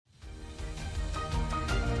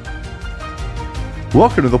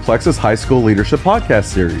Welcome to the Plexus High School Leadership Podcast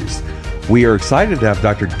Series. We are excited to have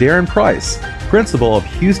Dr. Darren Price, principal of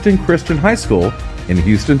Houston Christian High School in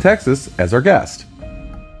Houston, Texas, as our guest.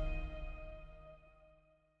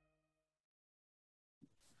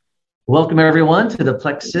 Welcome, everyone, to the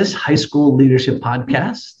Plexus High School Leadership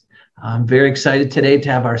Podcast. I'm very excited today to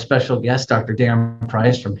have our special guest, Dr. Darren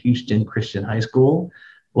Price from Houston Christian High School.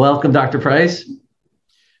 Welcome, Dr. Price.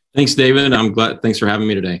 Thanks, David. I'm glad. Thanks for having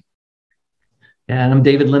me today. And I'm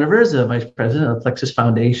David Linnevers, the Vice President of Plexus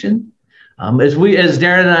Foundation. As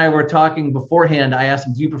Darren and I were talking beforehand, I asked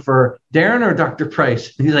him, do you prefer Darren or Dr.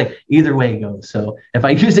 Price? And he's like, either way goes. So if I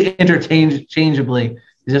use it interchangeably,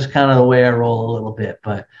 it's just kind of the way I roll a little bit.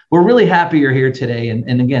 But we're really happy you're here today.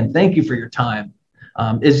 And again, thank you for your time.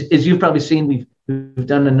 As you've probably seen, we've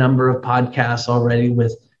done a number of podcasts already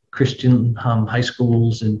with Christian high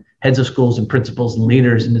schools and heads of schools and principals and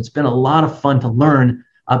leaders. And it's been a lot of fun to learn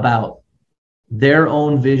about their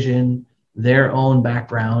own vision, their own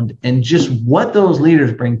background, and just what those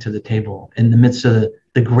leaders bring to the table in the midst of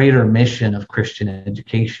the greater mission of Christian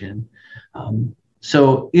education.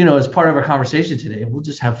 So, as part of our conversation today, we'll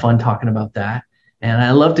just have fun talking about that. And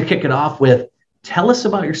I love to kick it off with, tell us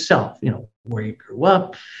about yourself, where you grew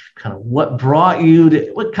up, kind of what brought you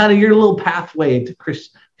to, what kind of your little pathway to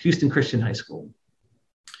Houston Christian High School.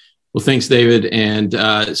 Well, thanks, David. And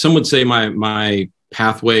some would say my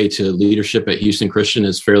pathway to leadership at Houston Christian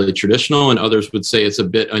is fairly traditional, and others would say it's a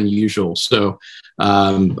bit unusual. So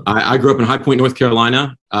I grew up in High Point, North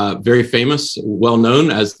Carolina, very famous, well known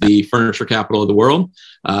as the furniture capital of the world.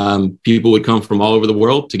 People would come from all over the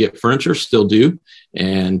world to get furniture, still do.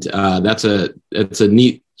 And it's a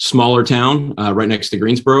neat, smaller town right next to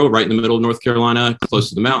Greensboro, right in the middle of North Carolina, close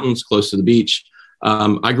to the mountains, close to the beach.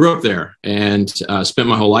 I grew up there and spent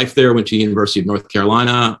my whole life there, went to the University of North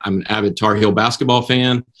Carolina. I'm an avid Tar Heel basketball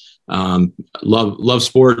fan. Love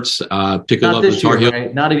sports, particularly love the Tar Heel.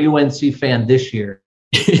 Right? Not a UNC fan this year.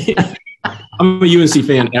 I'm a UNC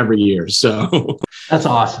fan every year. So that's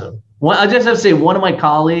awesome. Well, I just have to say, one of my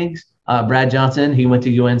colleagues, Brad Johnson, he went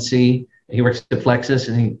to UNC. He works at Plexus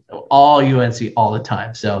and he all UNC all the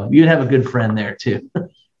time. So you'd have a good friend there too.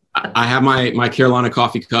 I have my Carolina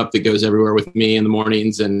coffee cup that goes everywhere with me in the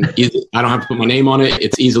mornings, and I don't have to put my name on it.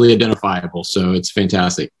 It's easily identifiable, so it's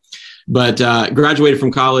fantastic. But graduated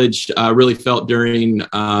from college, really felt during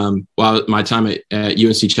my time at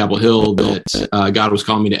UNC Chapel Hill that God was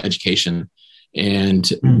calling me to education,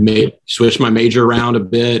 and switched my major around a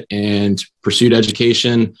bit and pursued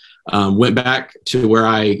education. Went back to where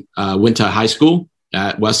I went to high school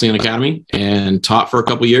at Wesleyan Academy and taught for a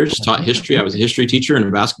couple of years, taught history. I was a history teacher and a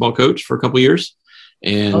basketball coach for a couple of years.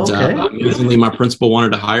 And amazingly, my principal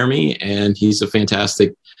wanted to hire me, and he's a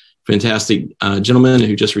fantastic gentleman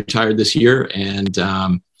who just retired this year. And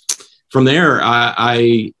from there,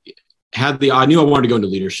 I knew I wanted to go into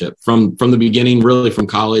leadership from the beginning, really from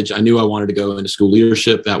college. I knew I wanted to go into school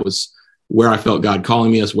leadership. That was where I felt God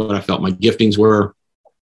calling me. That's what I felt my giftings were.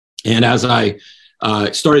 And as I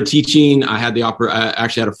started teaching, I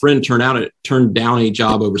actually had a friend turn down a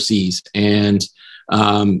job overseas, and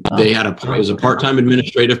it was a part-time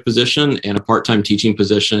administrative position and a part-time teaching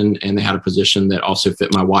position, and they had a position that also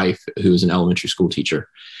fit my wife, who is an elementary school teacher.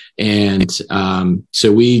 And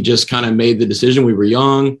so we just kind of made the decision. We were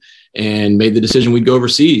young and made the decision we'd go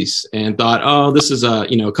overseas, and thought, oh, this is a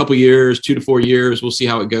couple years, 2 to 4 years. We'll see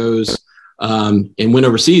how it goes. And went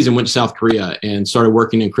overseas and went to South Korea and started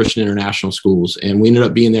working in Christian international schools. And we ended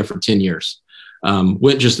up being there for 10 years.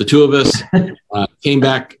 Went just the 2 of us, came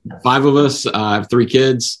back 5 of us. I have 3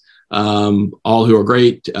 kids, all who are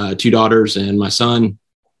great, 2 daughters and my son,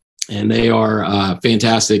 and they are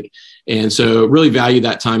fantastic. And so really value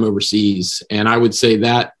that time overseas. And I would say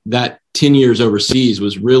that 10 years overseas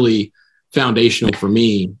was really foundational for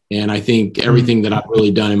me. And I think everything that I've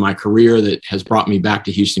really done in my career that has brought me back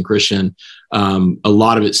to Houston Christian, a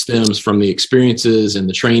lot of it stems from the experiences and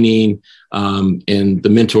the training and the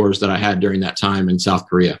mentors that I had during that time in South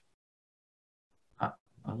Korea. I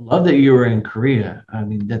love that you were in Korea. I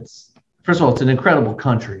mean, first of all, it's an incredible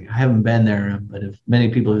country. I haven't been there, but many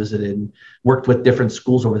people visited and worked with different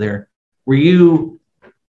schools over there.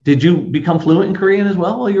 Did you become fluent in Korean as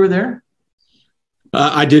well while you were there?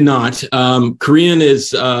 I did not. Korean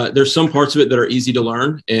is, there's some parts of it that are easy to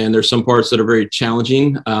learn, and there's some parts that are very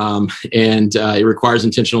challenging, and it requires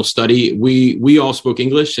intentional study. We all spoke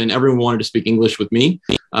English, and everyone wanted to speak English with me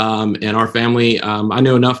and our family. I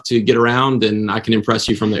know enough to get around, and I can impress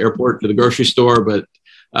you from the airport to the grocery store, but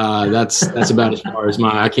that's about as far as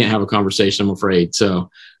I can't have a conversation, I'm afraid. So,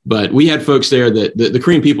 but we had folks there that the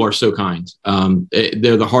Korean people are so kind.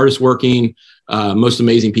 They're the hardest working, most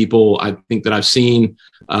amazing people I think that I've seen.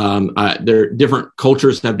 Their different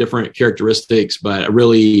cultures have different characteristics, but I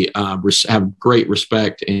really have great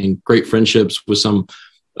respect and great friendships with some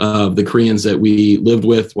of the Koreans that we lived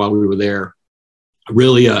with while we were there.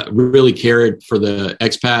 Really cared for the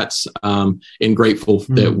expats, and grateful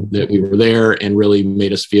that we were there, and really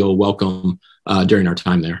made us feel welcome during our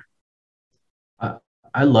time there.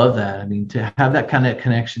 I love that. I mean, to have that kind of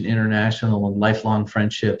connection, international and lifelong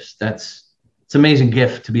friendships, it's an amazing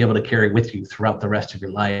gift to be able to carry with you throughout the rest of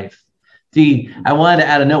your life. I wanted to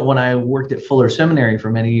add a note. When I worked at Fuller Seminary for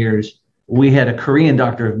many years, we had a Korean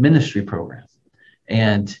Doctor of Ministry program.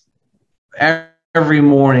 And every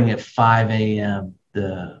morning at 5 a.m.,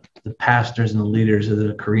 the pastors and the leaders of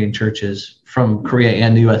the Korean churches from Korea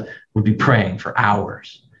and the U.S. would be praying for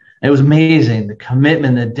hours. And it was amazing, the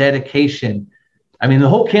commitment, the dedication. I mean, the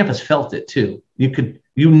whole campus felt it too.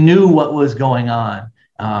 You knew what was going on,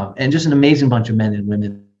 and just an amazing bunch of men and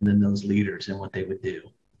women and those leaders and what they would do.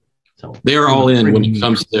 So they are all in when it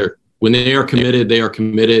comes to when they are committed,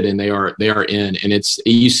 and they are in, and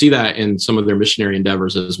you see that in some of their missionary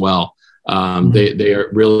endeavors as well. They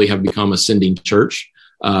really have become a sending church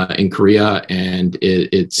in Korea, and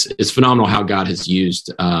it's phenomenal how God has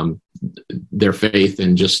used their faith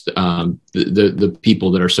and just the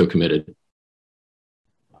people that are so committed.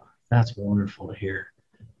 That's wonderful to hear.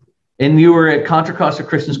 And you were at Contra Costa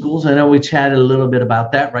Christian Schools. I know we chatted a little bit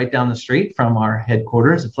about that right down the street from our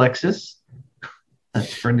headquarters at Flexus.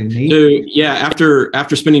 That's pretty neat. So, yeah,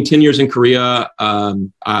 after spending 10 years in Korea,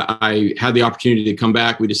 I had the opportunity to come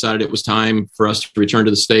back. We decided it was time for us to return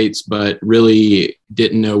to the States, but really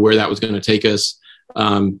didn't know where that was going to take us.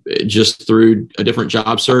 Just through a different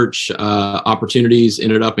job search, opportunities,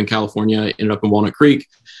 ended up in California, ended up in Walnut Creek,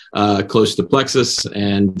 close to Plexus,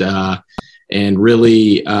 and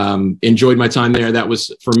really enjoyed my time there. That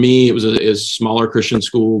was, for me, it was a smaller Christian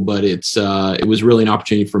school, but it was really an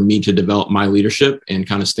opportunity for me to develop my leadership and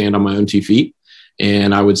kind of stand on my own 2 feet.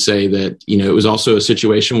 And I would say that, it was also a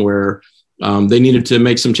situation where they needed to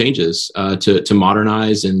make some changes to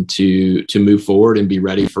modernize and to move forward and be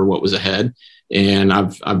ready for what was ahead. And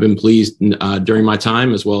I've been pleased during my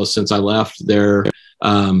time, as well as since I left.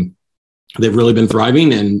 They've really been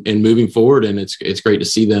thriving and moving forward, and it's great to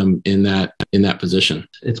see them in that position.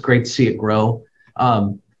 It's great to see it grow.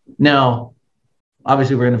 Now,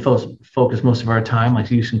 obviously, we're going to focus most of our time like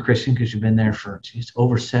Houston Christian, because you've been there for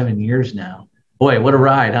over 7 years now. Boy, what a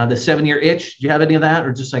ride! The 7-year itch. Do you have any of that,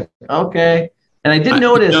 or just like okay? And I did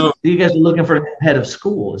notice that you guys are looking for a head of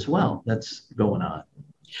school as well. That's going on.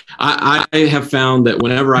 I have found that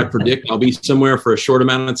whenever I predict I'll be somewhere for a short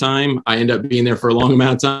amount of time, I end up being there for a long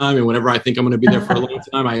amount of time. And whenever I think I'm going to be there for a long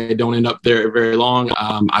time, I don't end up there very long.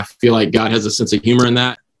 I feel like God has a sense of humor in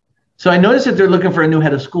that. So I noticed that they're looking for a new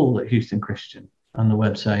head of school at Houston Christian on the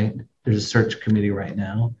website. There's a search committee right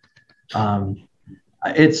now.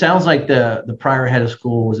 It sounds like the prior head of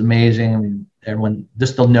school was amazing. I mean, everyone,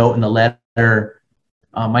 just a note in the letter.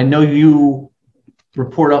 I know you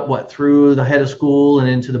report up through the head of school and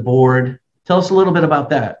into the board. Tell us a little bit about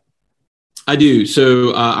that. I do.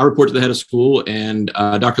 So I report to the head of school, and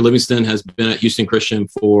Dr. Livingston has been at Houston Christian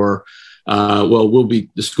for, the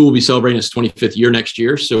school will be celebrating its 25th year next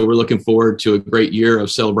year. So we're looking forward to a great year of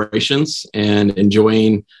celebrations and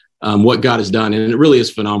enjoying what God has done. And it really is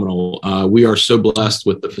phenomenal. We are so blessed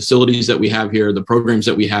with the facilities that we have here, the programs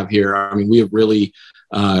that we have here. I mean, we have really,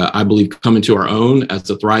 I believe, come into our own as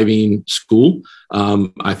a thriving school.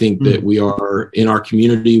 I think that we are in our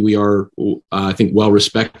community. We are, I think, well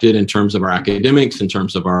respected in terms of our academics, in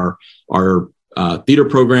terms of our theater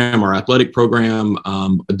program, our athletic program,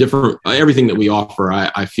 everything that we offer.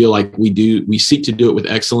 I feel like we seek to do it with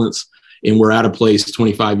excellence. And we're at a place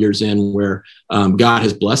 25 years in where God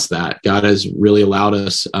has blessed that. God has really allowed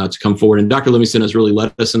us to come forward. And Dr. Livingston has really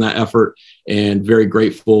led us in that effort, and very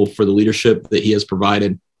grateful for the leadership that he has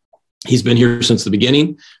provided. He's been here since the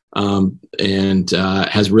beginning and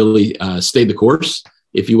has really stayed the course,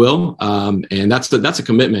 if you will. And that's a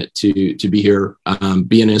commitment to be here,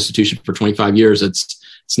 be in an institution for 25 years.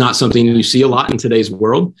 It's not something you see a lot in today's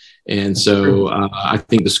world. And so I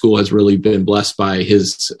think the school has really been blessed by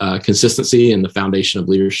his consistency and the foundation of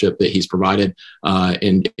leadership that he's provided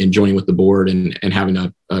in joining with the board and having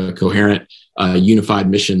a coherent, unified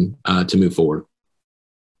mission to move forward.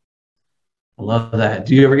 I love that.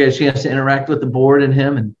 Do you ever get a chance to interact with the board and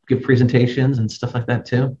him and give presentations and stuff like that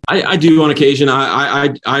too? I do on occasion.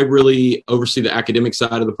 I really oversee the academic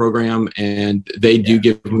side of the program, and they do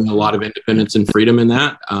give me a lot of independence and freedom in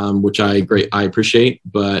that, which I appreciate.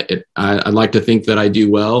 But I'd like to think that I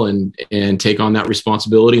do well and take on that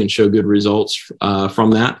responsibility and show good results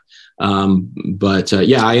from that.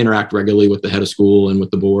 I interact regularly with the head of school and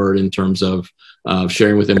with the board in terms of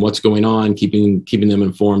sharing with them what's going on, keeping them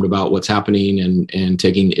informed about what's happening, and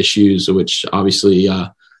taking issues, which obviously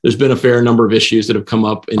there's been a fair number of issues that have come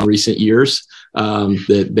up in recent years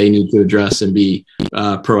that they need to address and be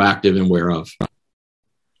proactive and aware of.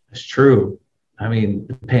 It's true. I mean,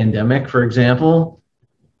 the pandemic, for example,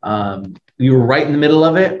 you were right in the middle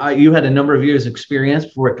of it. You had a number of years experience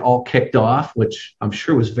before it all kicked off, which I'm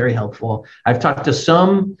sure was very helpful. I've talked to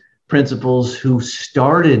some principals who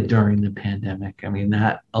started during the pandemic. I mean,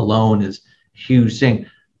 that alone is a huge thing.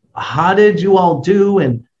 How did you all do?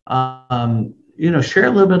 And, share a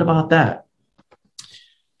little bit about that.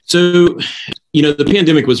 So, the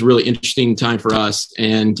pandemic was a really interesting time for us.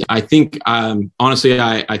 And I think, honestly,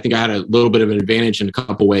 I think I had a little bit of an advantage in a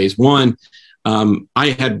couple ways. One,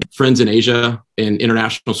 I had friends in Asia and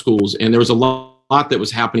international schools, and there was a lot that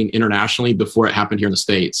was happening internationally before it happened here in the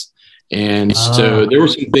States. And so there were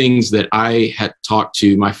some things that I had talked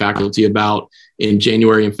to my faculty about in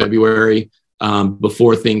January and February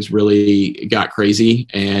before things really got crazy.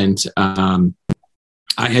 And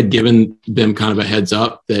I had given them kind of a heads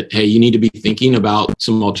up that, hey, you need to be thinking about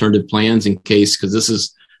some alternative plans in case, because this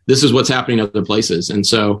is what's happening in other places. And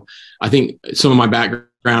so I think some of my background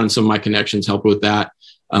and some of my connections helped with that.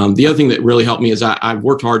 The other thing that really helped me is I've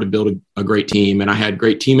worked hard to build a great team, and I had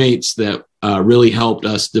great teammates that really helped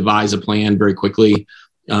us devise a plan very quickly.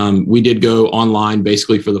 We did go online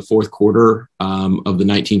basically for the fourth quarter of the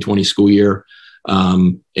 1920 school year.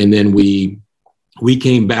 And then we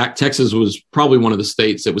came back. Texas was probably one of the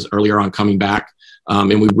states that was earlier on coming back.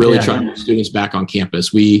 And we really tried to get students back on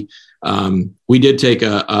campus. We did take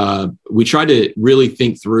we tried to really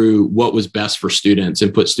think through what was best for students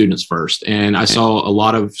and put students first. And I saw a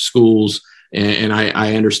lot of schools, and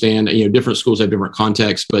I understand, different schools have different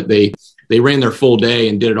contexts, but they ran their full day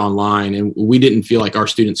and did it online. And we didn't feel like our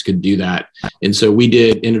students could do that. And so we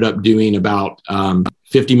ended up doing about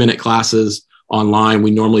 50-minute classes online.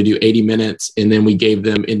 We normally do 80 minutes, and then we gave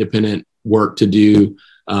them independent work to do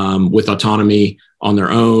with autonomy on their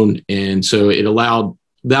own. And so it allowed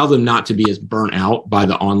them not to be as burnt out by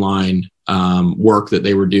the online work that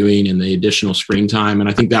they were doing and the additional screen time. And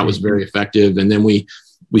I think that was very effective. And then we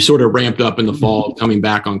sort of ramped up in the fall coming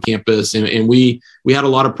back on campus. And we had a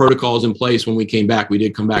lot of protocols in place when we came back. We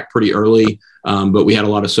did come back pretty early, but we had a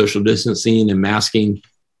lot of social distancing and masking.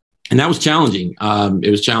 And that was challenging.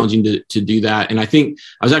 It was challenging to do that. And I think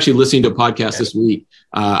I was actually listening to a podcast this week.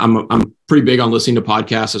 I'm pretty big on listening to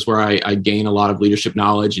podcasts. That's where I gain a lot of leadership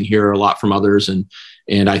knowledge and hear a lot from others.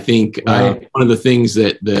 And I think one of the things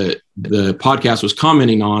that the podcast was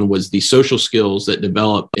commenting on was the social skills that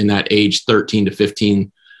develop in that age 13 to 15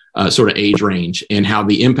 sort of age range, and how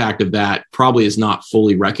the impact of that probably is not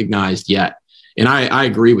fully recognized yet. And I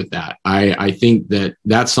agree with that. I think that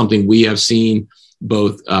that's something we have seen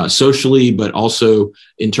both socially, but also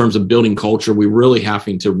in terms of building culture. We're really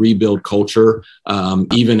having to rebuild culture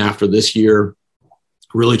even after this year,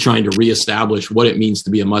 really trying to reestablish what it means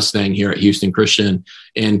to be a Mustang here at Houston Christian,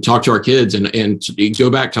 and talk to our kids and go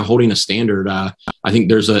back to holding a standard. I think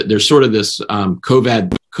there's sort of this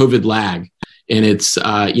COVID lag. And it's,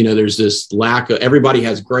 there's this lack of, everybody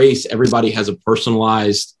has grace. Everybody has a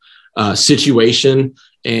personalized situation,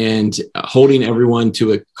 and holding everyone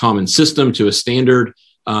to a common system, to a standard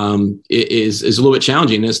is a little bit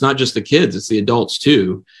challenging. And it's not just the kids, it's the adults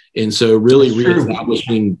too. And so really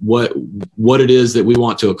reestablishing what it is that we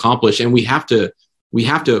want to accomplish. And we have to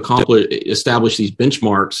establish these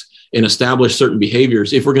benchmarks and establish certain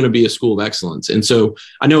behaviors if we're going to be a school of excellence. And so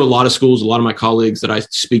I know a lot of schools, a lot of my colleagues that I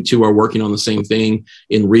speak to are working on the same thing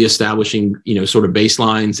in reestablishing, sort of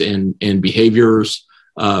baselines and behaviors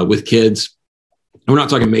with kids. And we're not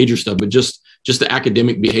talking major stuff, but just the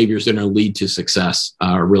academic behaviors that are going to lead to success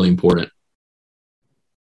are really important.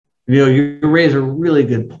 You raise a really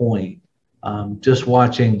good point. Just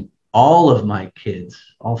watching all of my kids,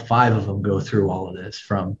 all 5 of them, go through all of this,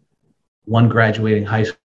 from one graduating high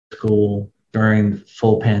school during the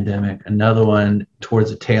full pandemic, another one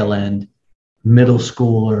towards the tail end, middle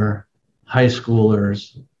schooler, high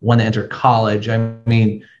schoolers, one to enter college. I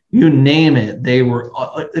mean, you name it, they were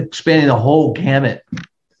expanding the whole gamut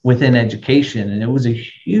within education. And it was a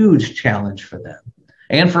huge challenge for them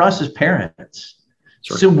and for us as parents.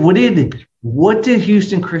 Sure. So what did What did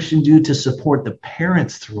Houston Christian do to support the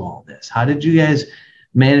parents through all this? How did you guys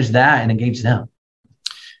manage that and engage them?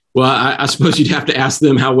 Well, I suppose you'd have to ask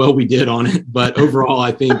them how well we did on it. But overall,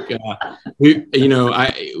 I think we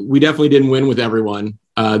definitely didn't win with everyone.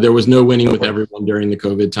 There was no winning with everyone during the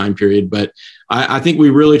COVID time period. But I think we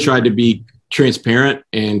really tried to be transparent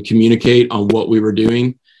and communicate on what we were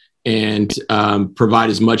doing and provide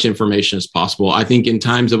as much information as possible. I think in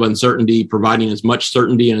times of uncertainty, providing as much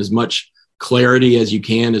certainty and as much clarity as you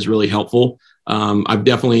can is really helpful. I've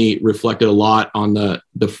definitely reflected a lot on I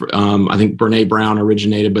think Brene Brown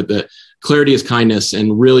originated, but the clarity is kindness,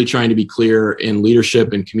 and really trying to be clear in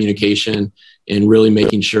leadership and communication, and really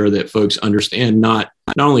making sure that folks understand not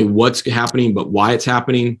only what's happening, but why it's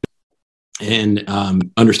happening, and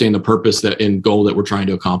understand the purpose and goal that we're trying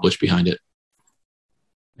to accomplish behind it.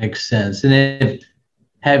 Makes sense. And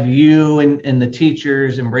have you and the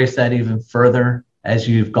teachers embraced that even further as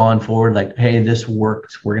you've gone forward? Like, hey, this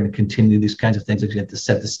worked. We're going to continue these kinds of things. Like, you have to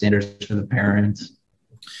set the standards for the parents.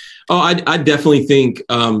 Oh, I definitely think,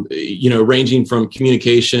 ranging from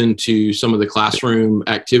communication to some of the classroom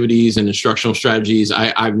activities and instructional strategies,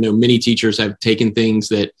 I know many teachers have taken things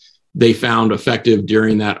that they found effective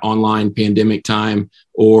during that online pandemic time,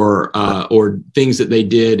 or things that they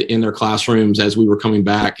did in their classrooms as we were coming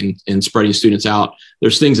back and spreading students out.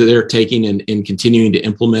 There's things that they're taking and continuing to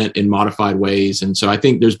implement in modified ways. And so I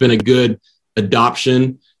think there's been a good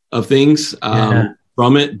adoption of things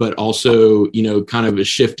from it, but also, kind of a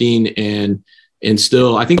shifting and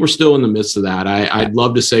still, I think we're still in the midst of that. I'd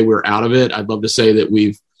love to say we're out of it. I'd love to say that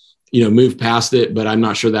we've, moved past it, but I'm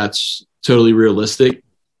not sure that's totally realistic.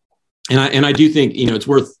 And I do think, it's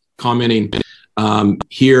worth commenting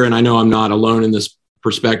here, and I know I'm not alone in this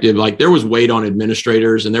perspective. Like, there was weight on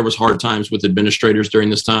administrators, and there was hard times with administrators during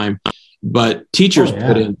this time, but teachers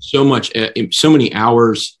put in so many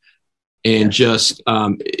hours, and just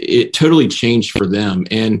it totally changed for them.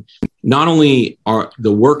 And not only are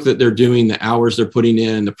the work that they're doing, the hours they're putting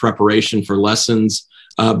in, the preparation for lessons,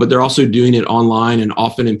 but they're also doing it online and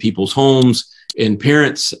often in people's homes. And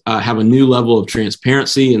parents have a new level of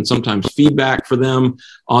transparency and sometimes feedback for them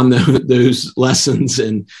on those lessons.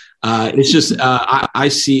 And it's just,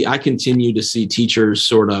 I continue to see teachers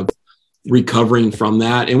sort of recovering from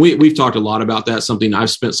that. And we've talked a lot about that, something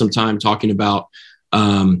I've spent some time talking about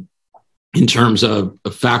in terms of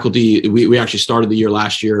faculty. We actually started the year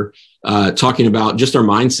last year talking about just our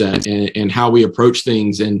mindset and how we approach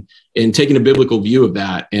things, and taking a biblical view of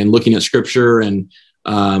that, and looking at scripture and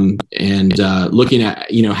looking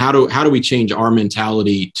at, how do we change our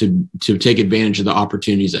mentality to take advantage of the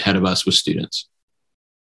opportunities ahead of us with students.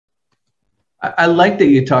 I like that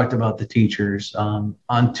you talked about the teachers.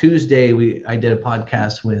 On Tuesday, I did a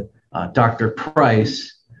podcast with Dr.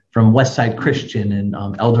 Price from Westside Christian in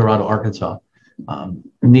El Dorado, Arkansas.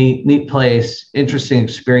 Neat place, interesting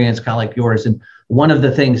experience, kind of like yours. And one of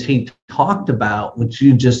the things he talked about, which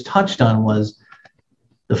you just touched on, was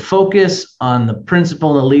the focus on the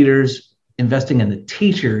principal and the leaders investing in the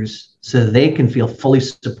teachers so that they can feel fully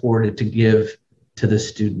supported to give to the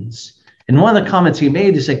students. And one of the comments he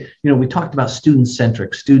made is like, we talked about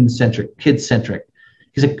student-centric, kid-centric.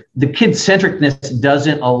 He's like, the kid-centricness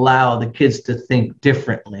doesn't allow the kids to think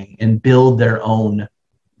differently and build their own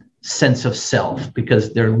sense of self,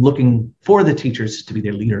 because they're looking for the teachers to be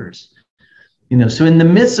their leaders. So in the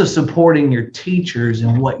midst of supporting your teachers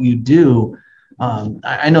and what you do,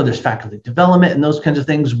 I know there's faculty development and those kinds of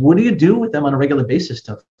things. What do you do with them on a regular basis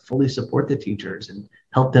to fully support the teachers and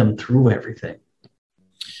help them through everything?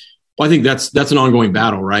 Well, I think that's an ongoing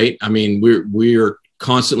battle, right? I mean, we're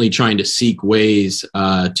constantly trying to seek ways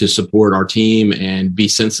to support our team and be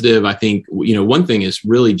sensitive. I think, one thing is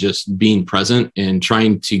really just being present and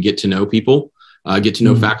trying to get to know people, get to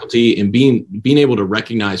know faculty, and being able to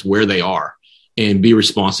recognize where they are and be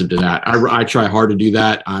responsive to that. I try hard to do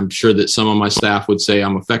that. I'm sure that some of my staff would say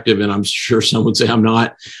I'm effective, and I'm sure some would say I'm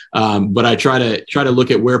not. But I try to look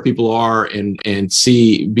at where people are and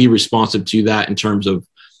be responsive to that in terms of,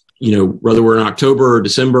 whether we're in October or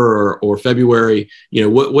December or February,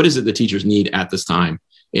 what is it the teachers need at this time,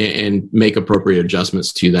 and make appropriate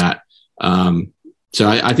adjustments to that. So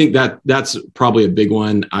I think that's probably a big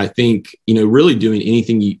one. I think, really doing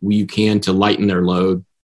anything you can to lighten their load.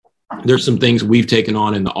 There's some things we've taken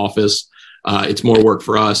on in the office. It's more work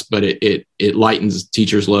for us, but it lightens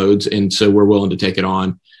teachers' loads. And so we're willing to take it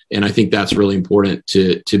on. And I think that's really important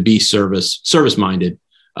to be service-minded,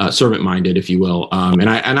 servant-minded, if you will. And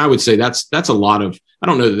I would say that's a lot of, I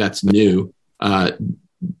don't know that that's new.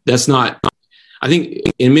 That's not, I think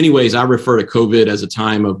in many ways I refer to COVID as a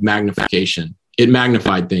time of magnification. it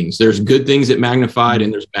magnified things. There's good things it magnified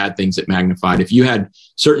and there's bad things it magnified. If you had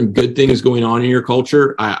certain good things going on in your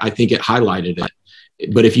culture, I think it highlighted it.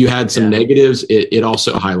 But if you had some negatives, it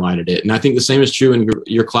also highlighted it. And I think the same is true in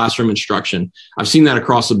your classroom instruction. I've seen that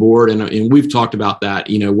across the board. And we've talked about that.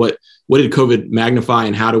 What did COVID magnify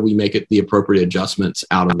and how do we make it the appropriate adjustments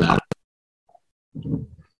out of that?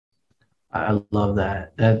 I love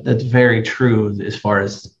that. That's very true as far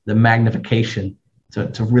as the magnification. So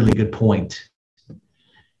it's a really good point.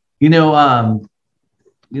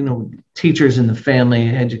 Teachers in the family,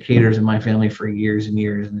 educators in my family for years and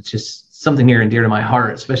years, and it's just something near and dear to my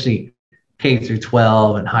heart, especially K through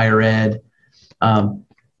 12 and higher ed. But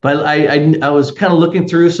I was kind of looking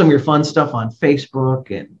through some of your fun stuff on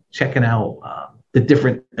Facebook and checking out the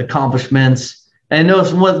different accomplishments. And I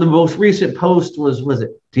noticed one of the most recent post was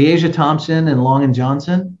it Deasia Thompson and Long and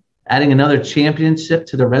Johnson adding another championship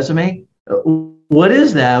to the resume? What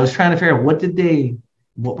is that? I was trying to figure out what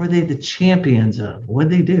were they the champions of? What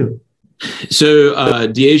did they do? So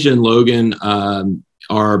Deasia and Logan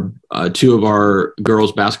are two of our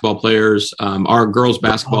girls basketball players. Our girls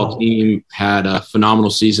basketball team had a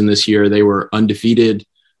phenomenal season this year. They were undefeated,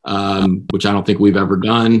 which I don't think we've ever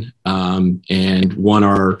done, and won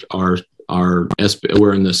we're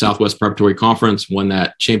in the Southwest Preparatory Conference, won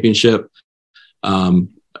that championship. And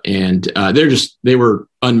they were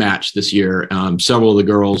unmatched this year. Several of the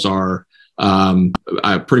girls are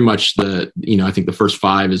pretty much I think the first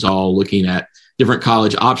five is all looking at different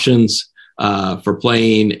college options for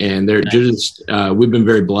playing. And they're just, we've been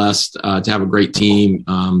very blessed to have a great team.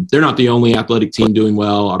 They're not the only athletic team doing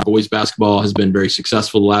well. Our boys basketball has been very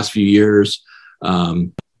successful the last few years.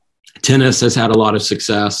 Tennis has had a lot of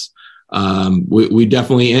success. We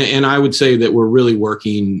definitely, and I would say that we're really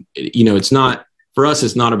working, for us,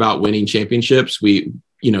 it's not about winning championships.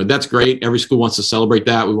 That's great. Every school wants to celebrate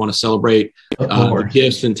that. We want to celebrate the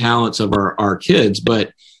gifts and talents of our kids.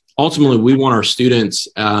 But ultimately, we want our students,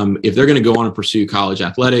 if they're going to go on and pursue college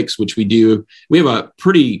athletics, which we do, we have a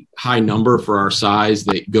pretty high number for our size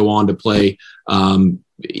that go on to play,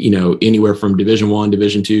 anywhere from Division I,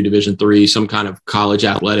 Division II, Division III, some kind of college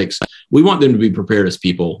athletics. We want them to be prepared as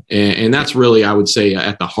people. And that's really, I would say,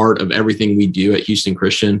 at the heart of everything we do at Houston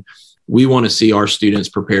Christian. We want to see our students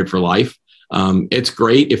prepared for life. It's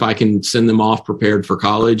great if I can send them off prepared for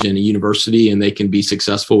college and a university and they can be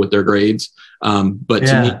successful with their grades. But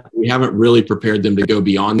to me, we haven't really prepared them to go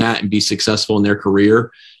beyond that and be successful in their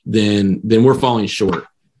career, then we're falling short.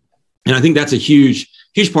 And I think that's a huge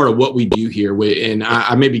part of what we do here. And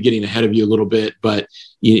I may be getting ahead of you a little bit, but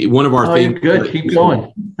one of our things. You're good. Keep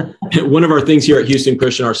going. One of our things here at Houston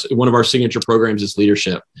Christian, one of our signature programs is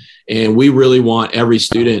leadership. And we really want every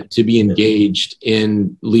student to be engaged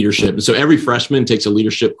in leadership. And so every freshman takes a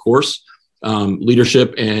leadership course,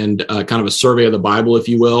 leadership and kind of a survey of the Bible, if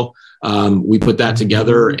you will. We put that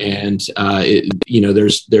together and,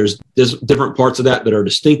 there's different parts of that are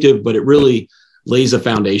distinctive, but it really lays a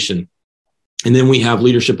foundation. And then we have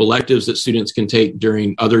leadership electives that students can take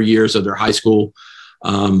during other years of their high school.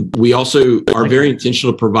 We also are very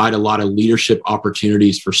intentional to provide a lot of leadership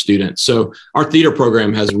opportunities for students. So our theater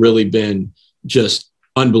program has really been just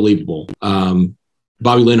unbelievable.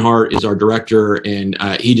 Bobby Linhart is our director, and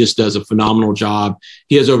he just does a phenomenal job.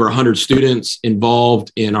 He has over 100 students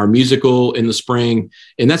involved in our musical in the spring,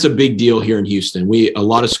 and that's a big deal here in Houston. A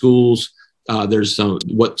lot of schools, there's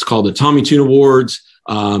what's called the Tommy Tune Awards,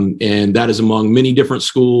 and that is among many different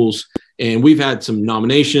schools. And we've had some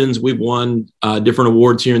nominations. We've won different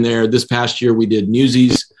awards here and there. This past year, we did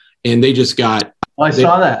Newsies, and they just got. I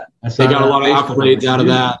saw that. They got a lot of accolades out of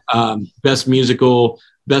that. Best musical,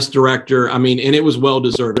 best director. I mean, and it was well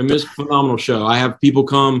deserved. I mean, it's a phenomenal show. I have people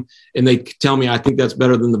come and they tell me I think that's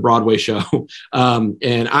better than the Broadway show.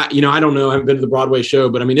 And I don't know. I haven't been to the Broadway show,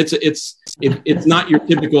 but I mean, it's not your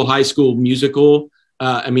typical high school musical.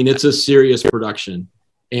 I mean, it's a serious production.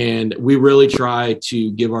 And we really try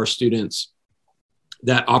to give our students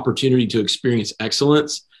that opportunity to experience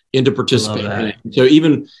excellence and to participate in it. So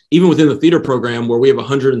even within the theater program where we have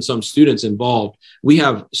 100 and some students involved, we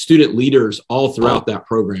have student leaders all throughout that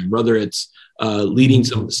program, whether it's leading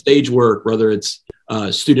some of the stage work, whether it's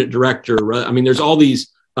student director. I mean, there's all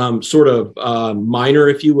these sort of minor,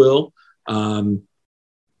 if you will,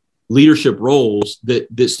 leadership roles that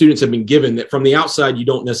students have been given that from the outside you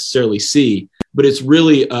don't necessarily see. But it's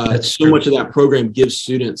really so much of that program gives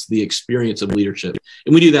students the experience of leadership.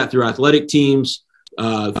 And we do that through athletic teams,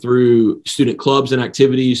 through student clubs and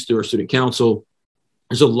activities, through our student council.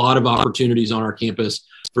 There's a lot of opportunities on our campus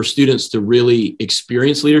for students to really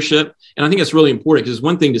experience leadership. And I think that's really important because it's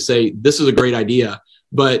one thing to say, this is a great idea,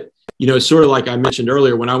 but sort of like I mentioned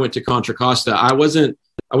earlier, when I went to Contra Costa, I wasn't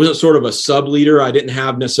sort of a sub leader. I didn't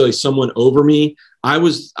have necessarily someone over me. I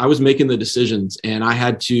was making the decisions, and I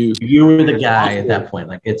had to. You were the guy at that point,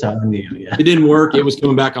 like it's on you. Yeah. It didn't work. It was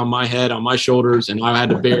coming back on my head, on my shoulders, and I had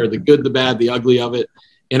to bear the good, the bad, the ugly of it.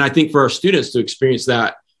 And I think for our students to experience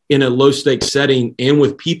that in a low stakes setting and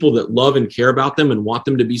with people that love and care about them and want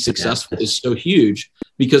them to be successful is so huge,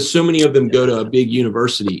 because so many of them go to a big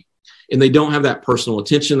university and they don't have that personal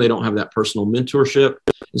attention. They don't have that personal mentorship.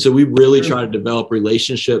 And so we really try to develop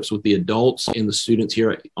relationships with the adults and the students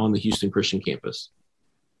here on the Houston Christian campus.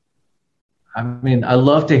 I mean, I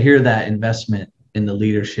love to hear that investment in the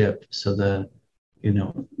leadership. So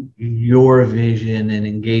your vision and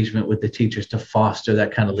engagement with the teachers to foster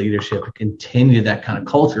that kind of leadership and continue that kind of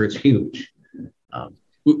culture is huge.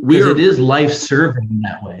 It is life-serving in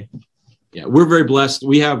that way. Yeah, we're very blessed.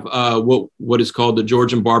 We have what is called the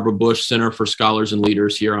George and Barbara Bush Center for Scholars and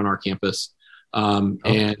Leaders here on our campus. And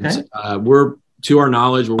we're, to our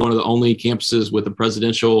knowledge, we're one of the only campuses with a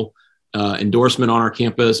presidential endorsement on our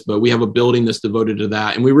campus, but we have a building that's devoted to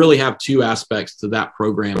that. And we really have two aspects to that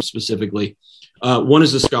program specifically. One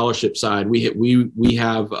is the scholarship side. We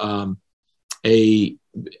have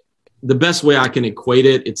the best way I can equate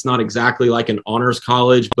it. It's not exactly like an honors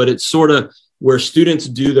college, but it's sort of where students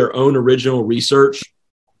do their own original research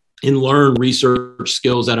and learn research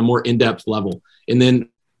skills at a more in-depth level. And then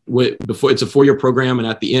before, it's a 4-year program, and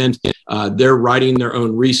at the end, they're writing their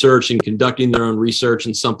own research and conducting their own research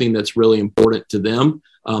and something that's really important to them,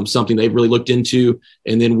 something they've really looked into.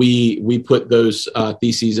 And then we put those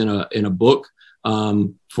theses in a book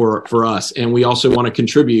for us. And we also want to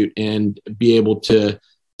contribute and be able to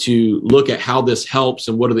look at how this helps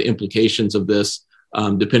and what are the implications of this,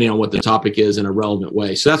 depending on what the topic is, in a relevant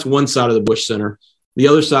way. So that's one side of the Bush Center. The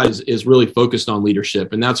other side is really focused on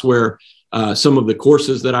leadership. And that's where some of the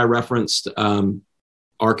courses that I referenced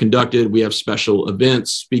are conducted. We have special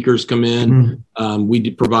events, speakers come in.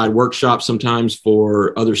 We provide workshops sometimes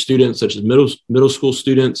for other students, such as middle school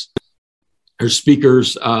students. There's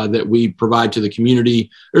speakers that we provide to the community.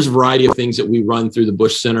 There's a variety of things that we run through the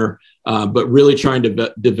Bush Center, but really trying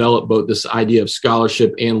to develop both this idea of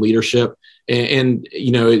scholarship and leadership. And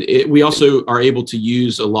we also are able to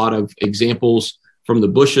use a lot of examples from the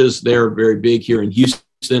Bushes. They're very big here in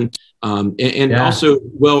Houston, and also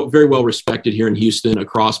very well respected here in Houston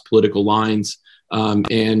across political lines.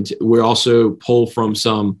 And we also pull from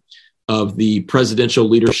some of the presidential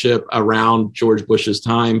leadership around George Bush's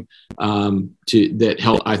time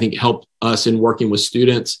that helped us in working with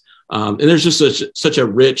students. And there's just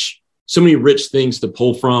so many rich things to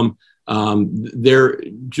pull from.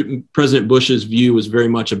 President Bush's view was very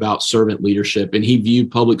much about servant leadership, and he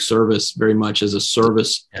viewed public service very much as a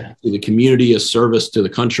service to the community, a service to the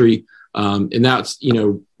country. And that's,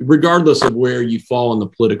 regardless of where you fall on the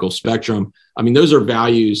political spectrum, I mean, those are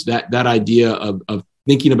values. That idea of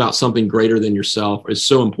thinking about something greater than yourself is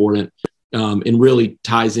so important, and really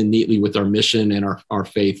ties in neatly with our mission and our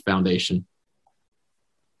faith foundation.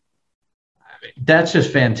 That's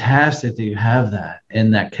just fantastic that you have that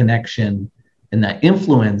and that connection and that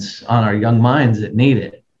influence on our young minds that need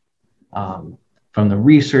it. From the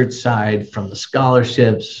research side, from the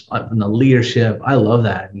scholarships, from the leadership. I love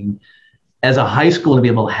that. I mean, as a high school, to be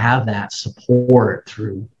able to have that support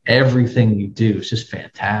through everything you do is just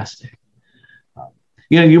fantastic.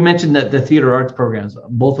 You mentioned that the theater arts programs,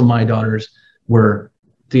 both of my daughters were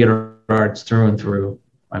theater arts through and through.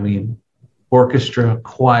 I mean, orchestra,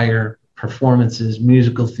 choir, performances,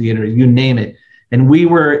 musical theater, you name it. And we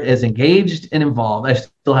were as engaged and involved. I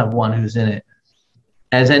still have one who's in it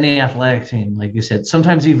as any athletic team, like you said,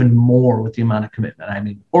 sometimes even more with the amount of commitment. I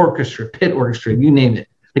mean, orchestra, pit orchestra, you name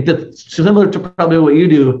it. Similar to probably what you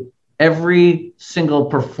do, every single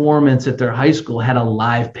performance at their high school had a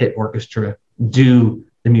live pit orchestra do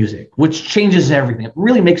the music, which changes everything. It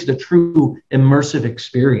really makes it a true immersive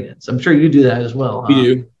experience. I'm sure you do that as well. We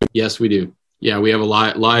do. Yes, we do. Yeah, we have a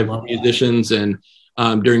live musicians, and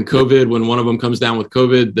during COVID, when one of them comes down with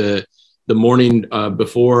COVID, the morning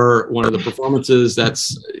before one of the performances,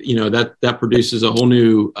 that produces a whole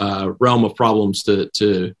new realm of problems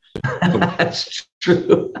to That's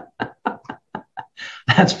true.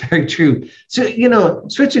 That's very true. So,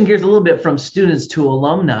 switching gears a little bit from students to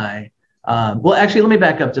alumni. Well, actually, let me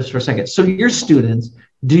back up just for a second. So your students,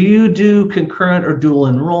 do you do concurrent or dual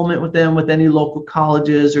enrollment with them with any local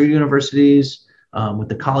colleges or universities, with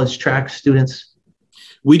the college track students?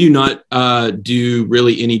 We do not do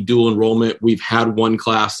really any dual enrollment. We've had one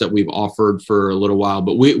class that we've offered for a little while,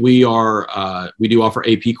 but we do offer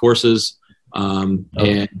AP courses, and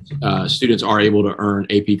students are able to earn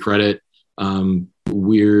AP credit.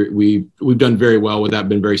 we've done very well with that,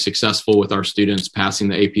 been very successful with our students passing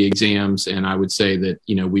the AP exams. And I would say that,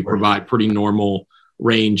 we provide pretty normal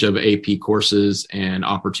range of AP courses and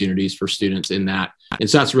opportunities for students in that. And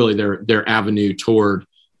so that's really their avenue toward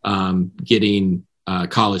getting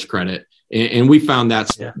college credit. And we found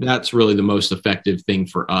that's really the most effective thing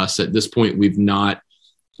for us. At this point, we've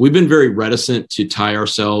been very reticent to tie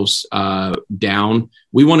ourselves down.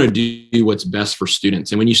 We want to do what's best for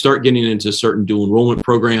students. And when you start getting into certain dual enrollment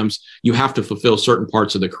programs, you have to fulfill certain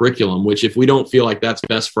parts of the curriculum, which if we don't feel like that's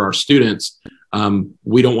best for our students,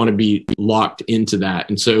 we don't want to be locked into that.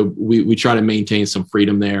 And so we try to maintain some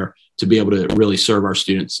freedom there to be able to really serve our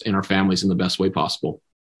students and our families in the best way possible.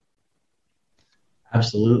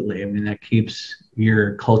 Absolutely. I mean, that keeps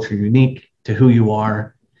your culture unique to who you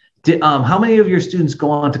are. How many of your students go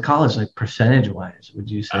on to college, like percentage-wise, would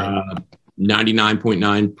you say?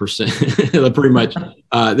 99.9%. Pretty much.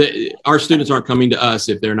 Our students aren't coming to us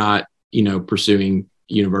if they're not, pursuing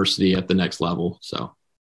university at the next level. So,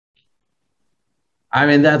 I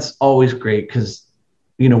mean, that's always great because,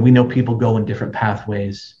 we know people go in different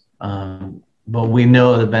pathways, but we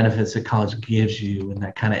know the benefits that college gives you and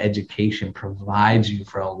that kind of education provides you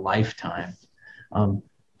for a lifetime.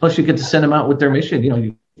 Plus, you get to send them out with their mission.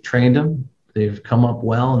 You trained them, they've come up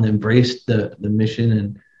well and embraced the mission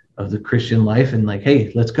and of the Christian life, and like,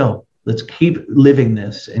 hey, let's go. Let's keep living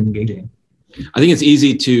this, engaging. I think it's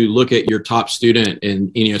easy to look at your top student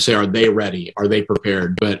and say, are they ready? Are they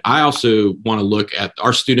prepared? But I also want to look at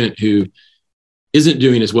our student who isn't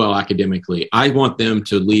doing as well academically. I want them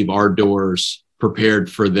to leave our doors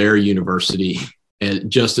prepared for their university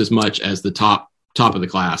just as much as the top of the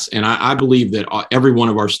class. And I believe that every one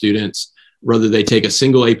of our students, whether they take a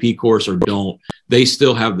single AP course or don't, they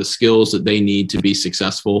still have the skills that they need to be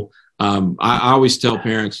successful. I always tell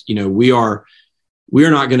parents, we are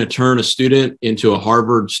not going to turn a student into a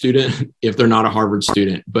Harvard student if they're not a Harvard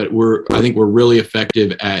student, but I think we're really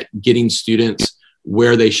effective at getting students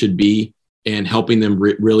where they should be and helping them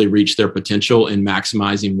really reach their potential and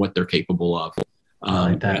maximizing what they're capable of.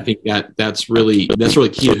 I think that's really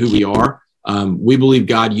key to who we are. We believe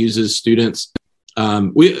God uses students.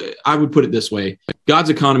 I would put it this way: God's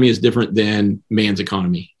economy is different than man's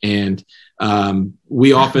economy, and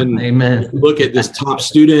we often look at this top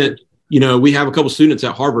student. We have a couple students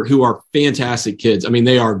at Harvard who are fantastic kids. I mean,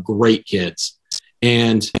 they are great kids,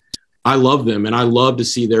 and I love them, and I love to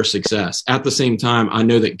see their success. At the same time, I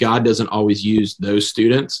know that God doesn't always use those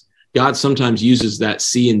students. God sometimes uses that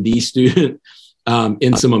C and D student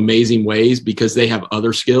in some amazing ways because they have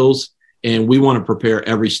other skills. And we want to prepare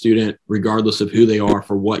every student, regardless of who they are,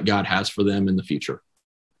 for what God has for them in the future.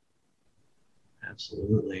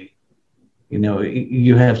 Absolutely.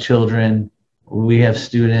 You have children, we have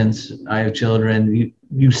students, I have children.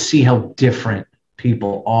 You see how different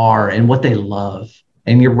people are and what they love.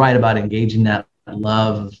 And you're right about engaging that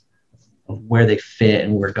love of where they fit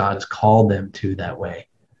and where God has called them to that way.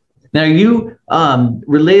 Now, you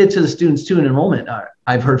related to the students too in enrollment.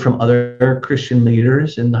 I've heard from other Christian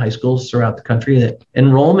leaders in the high schools throughout the country that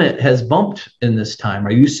enrollment has bumped in this time.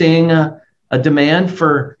 Are you seeing a demand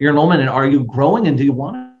for your enrollment, and are you growing, and do you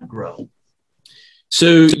want to grow?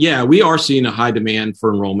 So, yeah, we are seeing a high demand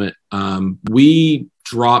for enrollment. We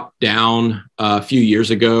dropped down a few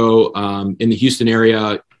years ago in the Houston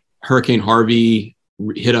area. Hurricane Harvey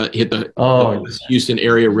hit the Houston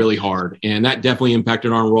area really hard, and that definitely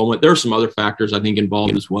impacted our enrollment. There are some other factors I think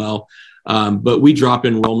involved as well, but we dropped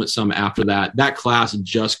enrollment some after that. That class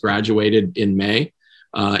just graduated in May,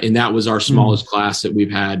 and that was our smallest class that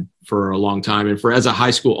we've had for a long time. And as a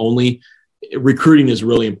high school only, recruiting is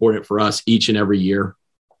really important for us each and every year.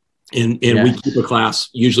 And we keep a class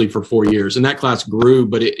usually for 4 years, and that class grew,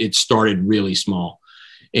 but it started really small.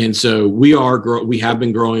 And so we have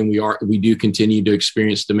been growing. We do continue to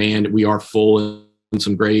experience demand. We are full in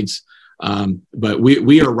some grades, but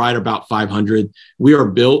we are right about 500. We are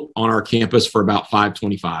built on our campus for about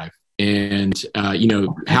 525. And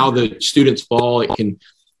how the students fall, it can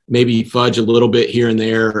maybe fudge a little bit here and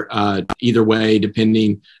there, either way,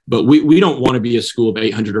 depending. But we don't want to be a school of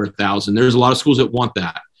 800 or 1,000. There's a lot of schools that want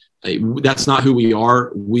that. That's not who we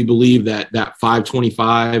are. We believe that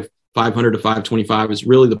 525. 500 to 525 is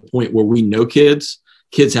really the point where we know kids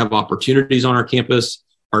have opportunities on our campus,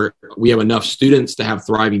 or we have enough students to have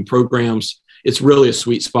thriving programs. It's really a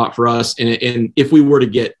sweet spot for us. And if we were to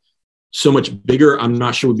get so much bigger, I'm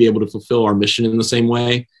not sure we'd be able to fulfill our mission in the same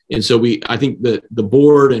way. And so I think that the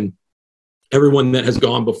board and everyone that has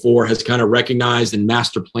gone before has kind of recognized and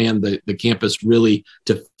master planned the campus really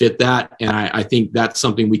to fit that. And I think that's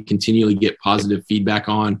something we continually get positive feedback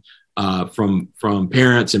on from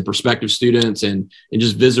parents and prospective students and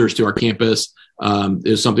just visitors to our campus. It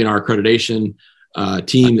was something our accreditation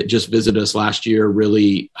team that just visited us last year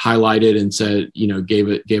really highlighted and said,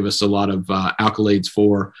 gave us a lot of accolades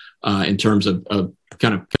for in terms of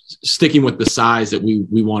kind of sticking with the size that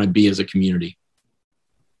we want to be as a community.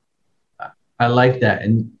 I like that.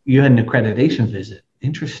 And you had an accreditation visit.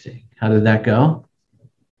 Interesting. How did that go?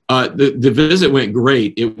 The visit went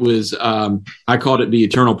great. It was, I called it the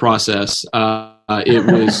eternal process. It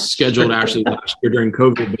was scheduled actually last year during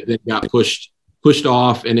COVID, but then got pushed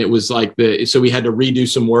off. And it was like so we had to redo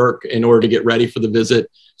some work in order to get ready for the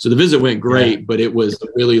visit. So the visit went great, but it was a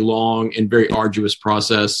really long and very arduous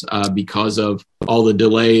process because of all the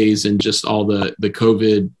delays and just all the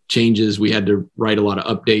COVID changes. We had to write a lot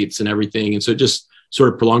of updates and everything. And so it just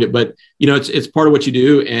sort of prolonged it, but it's part of what you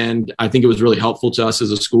do. And I think it was really helpful to us as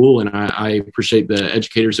a school. And I appreciate the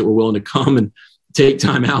educators that were willing to come and take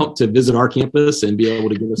time out to visit our campus and be able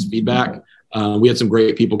to give us feedback. We had some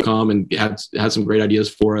great people come and had some great ideas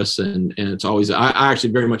for us. And it's always, I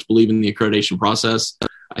actually very much believe in the accreditation process.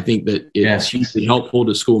 I think that it's hugely helpful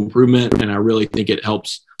to school improvement. And I really think it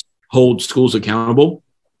helps hold schools accountable,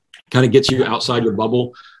 kind of gets you outside your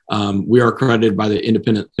bubble. We are accredited by the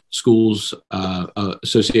Independent Schools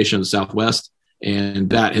Association of the Southwest, and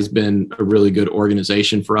that has been a really good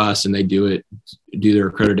organization for us. And they do their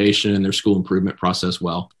accreditation and their school improvement process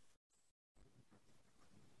well.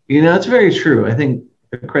 It's very true. I think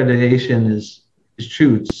accreditation is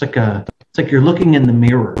true. It's like you're looking in the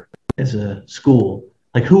mirror as a school.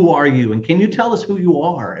 Like, who are you? And can you tell us who you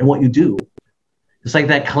are and what you do? It's like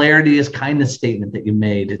that clarity is kindness statement that you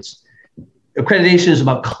made. Accreditation is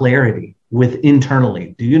about clarity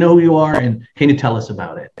internally. Do you know who you are? And can you tell us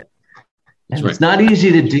about it? And It's not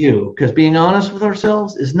easy to do, because being honest with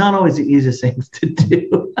ourselves is not always the easiest thing to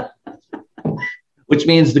do, which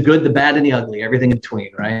means the good, the bad, and the ugly, everything in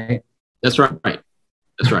between, right? That's right.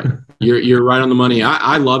 That's right. You're right on the money.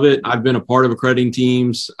 I love it. I've been a part of accrediting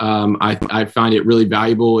teams. I find it really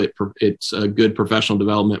valuable. It's a good professional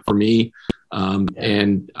development for me.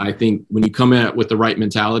 And I think when you come at it with the right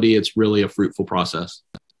mentality, it's really a fruitful process.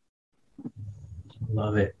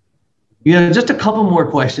 Love it. Just a couple more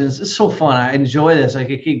questions. It's so fun. I enjoy this. I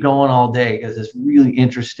could keep going all day because it's really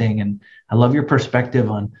interesting. And I love your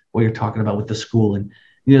perspective on what you're talking about with the school. And,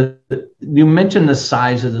 you mentioned the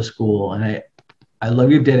size of the school, and I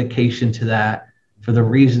love your dedication to that for the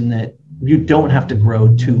reason that you don't have to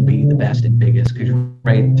grow to be the best and biggest, because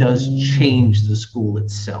it does change the school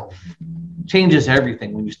itself. Changes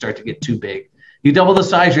everything when you start to get too big. You double the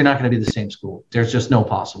size, you're not going to be the same school. There's just no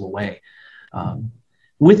possible way.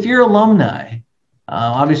 With your alumni,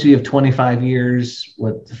 obviously you have 25 years.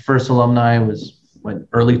 The first alumni was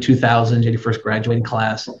early 2000s, your first graduating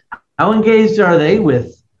class. How engaged are they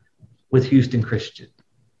with Houston Christian?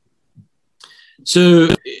 So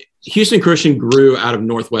Houston Christian grew out of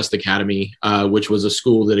Northwest Academy, which was a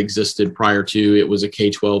school that existed prior to. It was a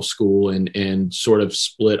K-12 school and sort of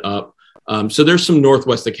split up. So there's some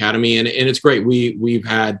Northwest Academy, and it's great. We've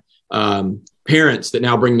had parents that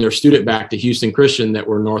now bring their student back to Houston Christian that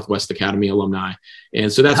were Northwest Academy alumni.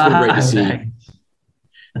 And so that's been great to see.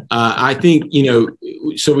 I think,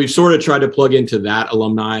 so we've sort of tried to plug into that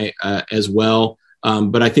alumni as well.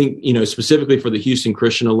 But I think, specifically for the Houston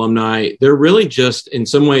Christian alumni, they're really just, in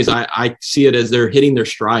some ways, I see it as they're hitting their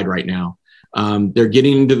stride right now. They're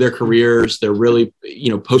getting into their careers. They're really,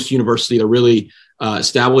 post-university, they're really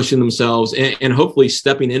establishing themselves and hopefully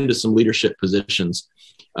stepping into some leadership positions.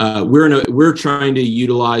 We're trying to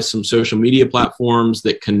utilize some social media platforms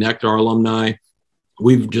that connect our alumni.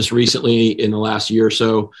 We've just recently, in the last year or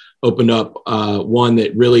so, opened up one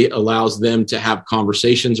that really allows them to have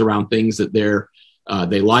conversations around things that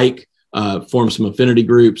they like, form some affinity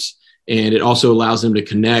groups, and it also allows them to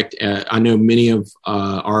connect. I know many of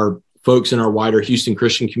our folks in our wider Houston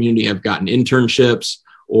Christian community have gotten internships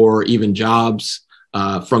or even jobs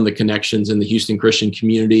from the connections in the Houston Christian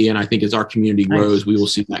community. And I think as our community grows, we will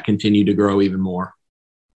see that continue to grow even more.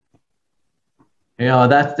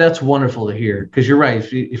 That's wonderful to hear, because you're right.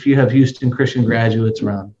 If you have Houston Christian graduates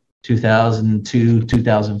around 2002,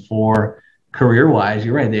 2004, career-wise,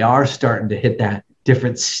 you're right. They are starting to hit that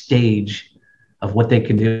different stage of what they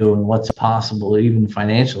can do and what's possible, even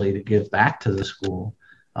financially, to give back to the school.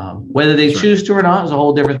 Whether they choose to or not is a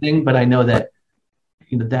whole different thing. But I know that,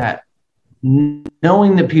 that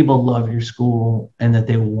knowing that people love your school and that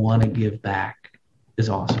they want to give back is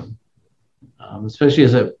awesome. Especially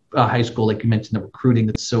as a high school, like you mentioned, the recruiting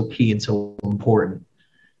that's so key and so important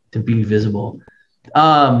to be visible.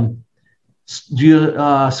 Do you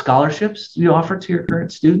scholarships do you offer to your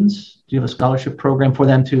current students? Do you have a scholarship program for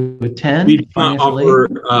them to attend? We offer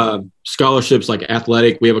scholarships like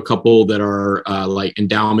athletic. We have a couple that are like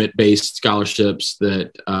endowment-based scholarships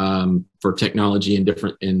that for technology and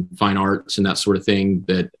different in fine arts and that sort of thing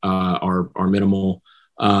that are minimal.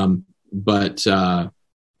 But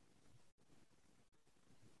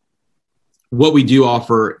what we do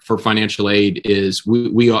offer for financial aid is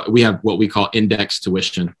we have what we call index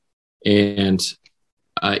tuition, and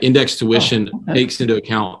index tuition takes into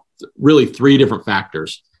account really three different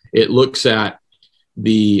factors. It looks at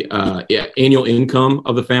the annual income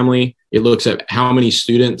of the family. It looks at how many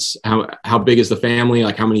students, how big is the family,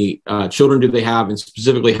 like how many children do they have, and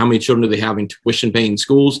specifically how many children do they have in tuition-paying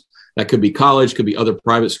schools. That could be college, could be other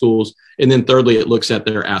private schools. And then thirdly, it looks at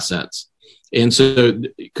their assets. And so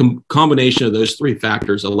the combination of those three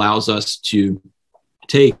factors allows us to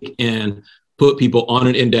take and put people on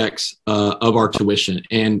an index of our tuition.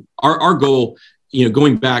 And our goal,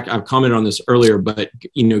 going back, I've commented on this earlier, but,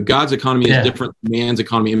 God's economy is different than man's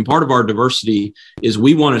economy. And part of our diversity is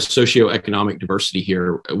we want a socioeconomic diversity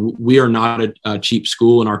here. We are not a cheap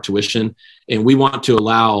school in our tuition. And we want to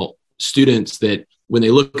allow students that when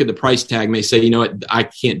they look at the price tag may say, you know what, I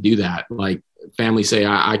can't do that. Like families say,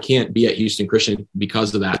 I can't be at Houston Christian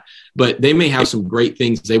because of that. But they may have some great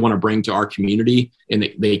things they want to bring to our community,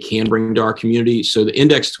 and they can bring to our community. So the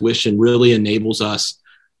index tuition really enables us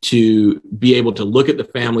to be able to look at the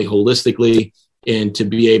family holistically and to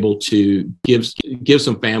be able to give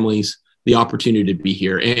some families the opportunity to be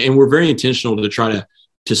here. And we're very intentional to try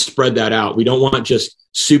to spread that out. We don't want just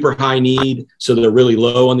super high need, so they're really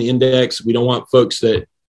low on the index. We don't want folks that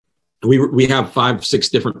we have 5-6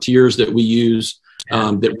 different tiers that we use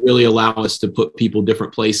that really allow us to put people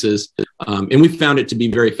different places. And we found it to be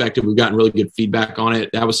very effective. We've gotten really good feedback on it.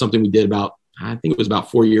 That was something we did I think it was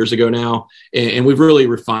about 4 years ago now. And we've really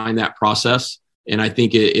refined that process. And I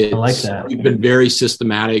think I like that. We've been very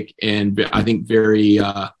systematic and I think very,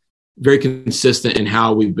 very consistent in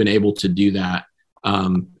how we've been able to do that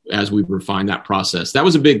as we refine that process. That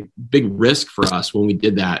was a big risk for us when we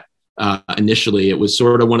did that. Initially, it was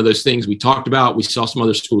sort of one of those things we talked about. We saw some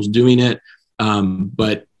other schools doing it,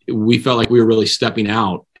 but we felt like we were really stepping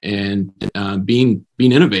out and being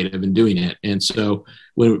innovative in doing it. And so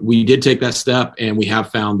when we did take that step, and we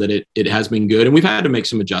have found that it has been good, and we've had to make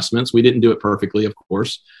some adjustments. We didn't do it perfectly, of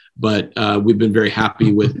course, but we've been very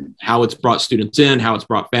happy with how it's brought students in, how it's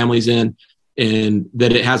brought families in, and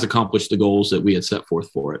that it has accomplished the goals that we had set forth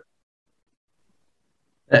for it.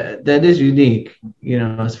 That is unique,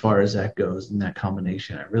 as far as that goes, and that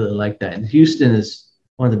combination. I really like that. And Houston is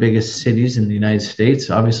one of the biggest cities in the United States,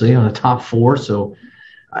 obviously on the top 4. So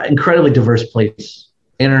incredibly diverse place,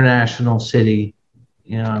 international city,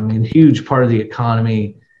 huge part of the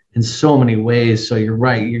economy in so many ways. So you're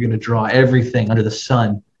right. You're going to draw everything under the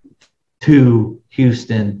sun to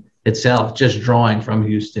Houston itself, just drawing from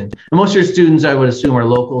Houston. And most of your students, I would assume, are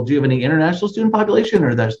local. Do you have any international student population,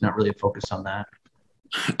 or that's not really a focus on that?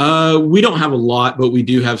 We don't have a lot, but we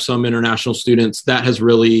do have some international students. That has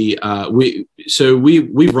really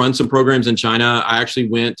we've run some programs in China. I actually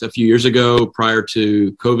went a few years ago prior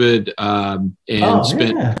to COVID and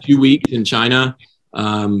spent 2 weeks in China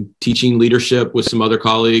teaching leadership with some other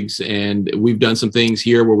colleagues. And we've done some things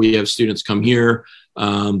here where we have students come here,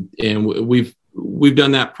 and we've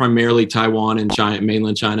done that primarily Taiwan and China,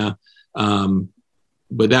 mainland China.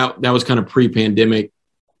 But that was kind of pre-pandemic.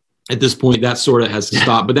 At this point, that sort of has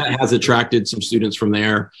stopped, but that has attracted some students from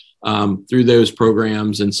there through those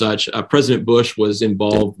programs and such. President Bush was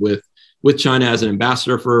involved with China as an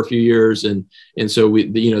ambassador for a few years, and so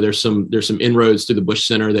there's some inroads to the Bush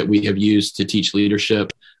Center that we have used to teach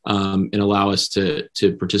leadership and allow us to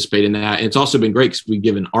participate in that. And it's also been great because we've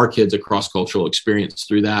given our kids a cross-cultural experience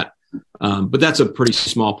through that. But that's a pretty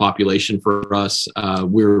small population for us.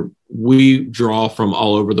 We draw from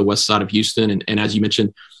all over the west side of Houston, and as you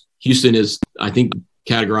mentioned, Houston is, I think,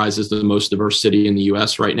 categorized as the most diverse city in the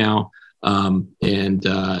U.S. right now.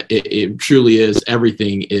 It truly is.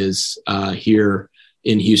 Everything is here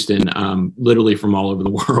in Houston, literally from all over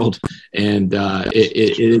the world. And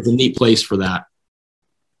it is a neat place for that.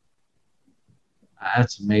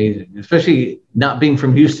 That's amazing, especially not being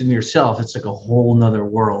from Houston yourself. It's like a whole nother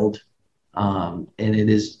world. And it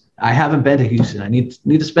is, I haven't been to Houston. I need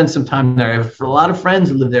to spend some time there. I have a lot of friends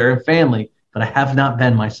who live there and family, but I have not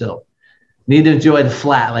been myself. Need to enjoy the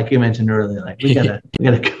flat, like you mentioned earlier. Like we gotta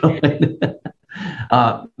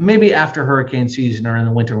go. Maybe after hurricane season or in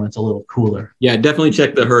the winter when it's a little cooler. Yeah, definitely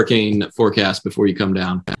check the hurricane forecast before you come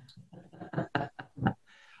down.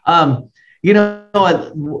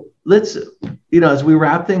 Let's as we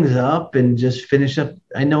wrap things up and just finish up.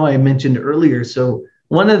 I know I mentioned earlier, so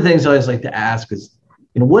one of the things I always like to ask is,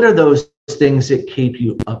 what are those things that keep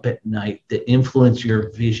you up at night that influence your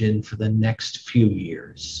vision for the next few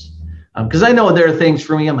years? Because I know there are things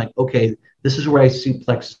for me, I'm like, okay, this is where I see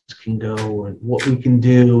Plexus can go and what we can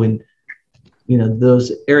do. And,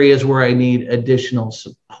 those areas where I need additional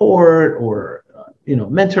support or,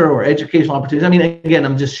 mentor or educational opportunities. I mean, again,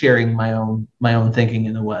 I'm just sharing my own thinking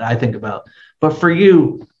and what I think about. But for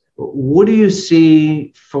you, what do you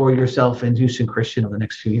see for yourself in Houston Christian over the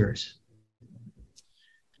next few years?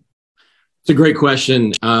 It's a great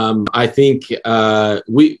question. I think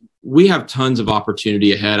we have tons of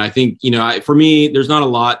opportunity ahead. I think, for me, there's not a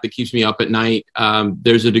lot that keeps me up at night.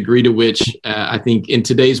 There's a degree to which I think in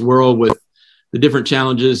today's world with the different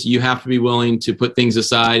challenges, you have to be willing to put things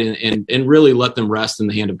aside and really let them rest in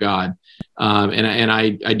the hand of God. And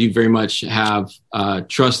I do very much have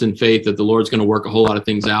trust and faith that the Lord's going to work a whole lot of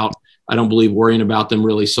things out. I don't believe worrying about them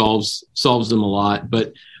really solves them a lot.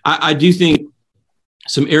 But I do think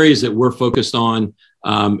some areas that we're focused on,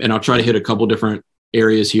 and I'll try to hit a couple different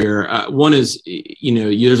areas here. One is,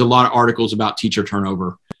 there's a lot of articles about teacher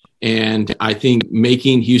turnover. And I think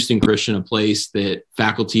making Houston Christian a place that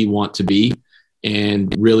faculty want to be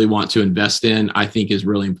and really want to invest in, I think is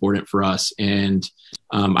really important for us. And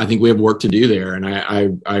I think we have work to do there. And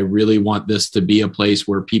I really want this to be a place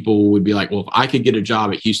where people would be like, well, if I could get a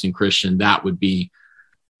job at Houston Christian, that would be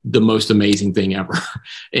the most amazing thing ever.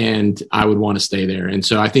 And I would want to stay there. And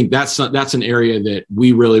so I think that's an area that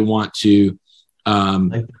we really want to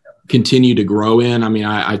continue to grow in. I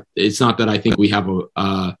mean, it's not that I think we have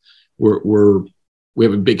we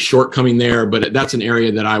have a big shortcoming there, but that's an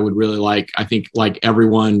area that I would really like. I think like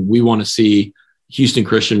everyone, we want to see Houston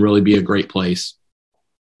Christian really be a great place.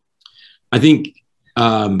 I think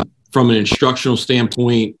from an instructional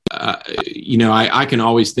standpoint, I can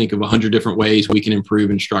always think of 100 different ways we can improve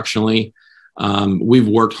instructionally. We've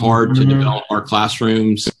worked hard to develop our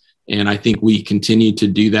classrooms, and I think we continue to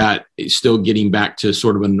do that, still getting back to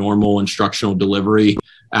sort of a normal instructional delivery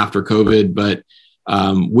after COVID. But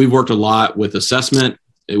we've worked a lot with assessment.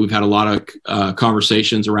 We've had a lot of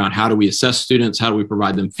conversations around how do we assess students? How do we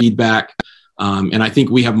provide them feedback? And I think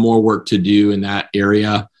we have more work to do in that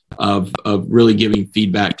area of really giving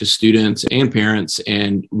feedback to students and parents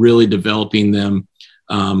and really developing them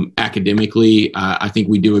academically. I think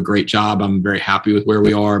we do a great job. I'm very happy with where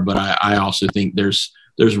we are, but I also think there's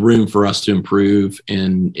room for us to improve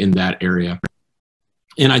in that area.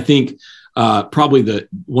 And I think probably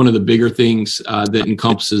one of the bigger things that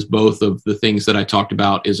encompasses both of the things that I talked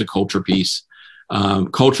about is a culture piece.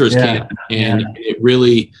 Culture is canon, and it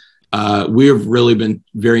really we have really been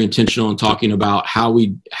very intentional in talking about how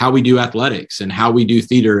we do athletics and how we do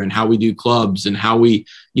theater and how we do clubs and how we,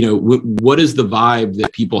 what is the vibe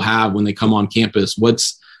that people have when they come on campus?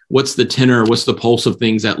 What's the tenor? What's the pulse of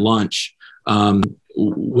things at lunch?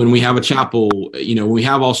 When we have a chapel, when we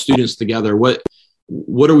have all students together,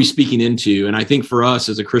 what are we speaking into? And I think for us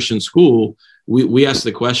as a Christian school, we ask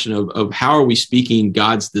the question of how are we speaking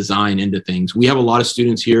God's design into things? We have a lot of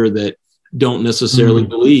students here that don't necessarily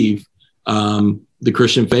believe the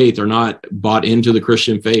Christian faith or not bought into the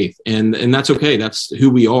Christian faith. And that's okay. That's who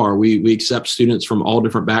we are. We accept students from all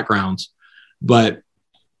different backgrounds, but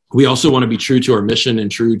we also want to be true to our mission and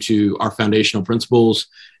true to our foundational principles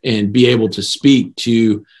and be able to speak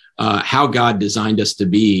to how God designed us to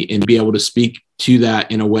be and be able to speak to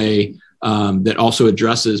that in a way that also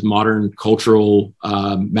addresses modern cultural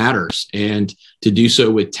matters, and to do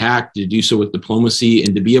so with tact, to do so with diplomacy,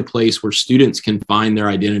 and to be a place where students can find their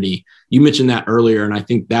identity. You mentioned that earlier, and I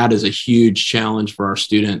think that is a huge challenge for our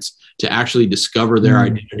students to actually discover their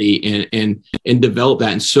identity and develop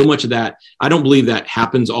that. And so much of that, I don't believe that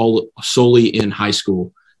happens all solely in high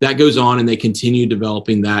school. That goes on and they continue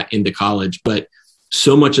developing that into college. But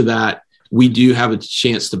so much of that, we do have a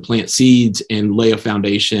chance to plant seeds and lay a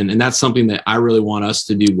foundation. And that's something that I really want us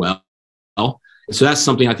to do well. So that's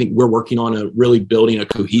something I think we're working on, really building a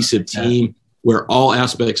cohesive team where all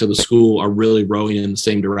aspects of the school are really rowing in the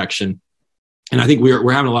same direction. And I think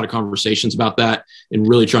we're having a lot of conversations about that and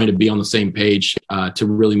really trying to be on the same page to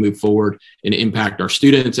really move forward and impact our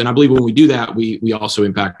students. And I believe when we do that, we also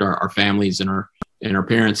impact our families and our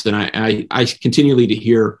parents. And I continually to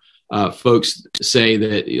hear folks say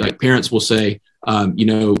that, like, parents will say,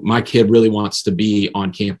 my kid really wants to be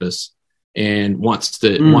on campus and wants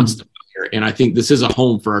to be here. And I think this is a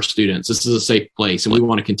home for our students. This is a safe place, and we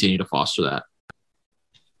want to continue to foster that.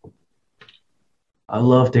 I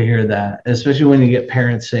love to hear that, especially when you get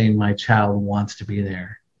parents saying, my child wants to be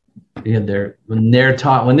there. When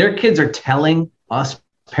their kids are telling us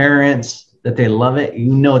parents that they love it,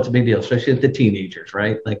 you know it's a big deal, especially with the teenagers,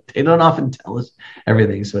 right? Like they don't often tell us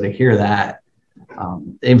everything. So to hear that,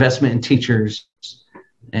 the investment in teachers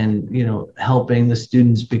and, helping the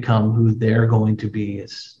students become who they're going to be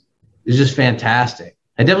is just fantastic.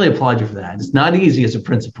 I definitely applaud you for that. It's not easy as a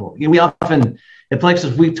principal. We often, at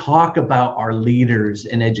Plexus, we talk about our leaders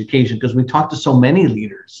in education because we talk to so many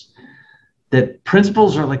leaders that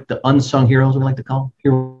principals are like the unsung heroes, we like to call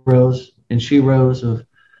them, heroes and sheroes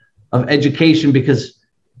of education, because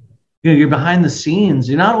you're behind the scenes.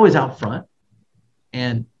 You're not always out front.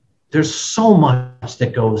 And there's so much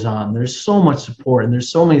that goes on. There's so much support, and there's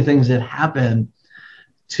so many things that happen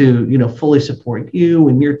to, fully support you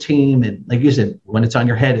and your team. And like you said, when it's on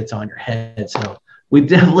your head, it's on your head. So we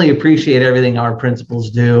definitely appreciate everything our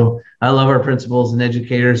principals do. I love our principals and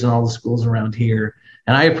educators and all the schools around here.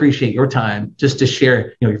 And I appreciate your time just to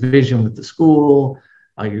share, your vision with the school,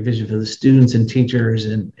 your vision for the students and teachers,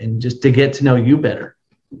 and just to get to know you better.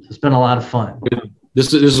 So it's been a lot of fun.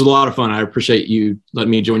 This is a lot of fun. I appreciate you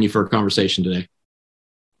letting me join you for a conversation today.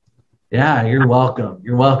 Yeah, you're welcome.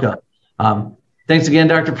 You're welcome. Thanks again,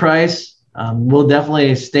 Dr. Price. We'll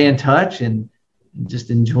definitely stay in touch and just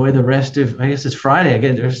enjoy the rest of, I guess it's Friday.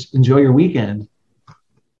 Again, just enjoy your weekend.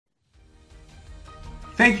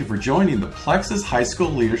 Thank you for joining the Plexus High School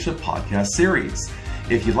Leadership Podcast series.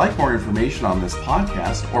 If you'd like more information on this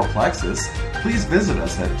podcast or Plexus, please visit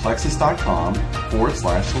us at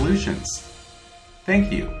plexus.com/solutions.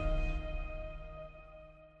 Thank you.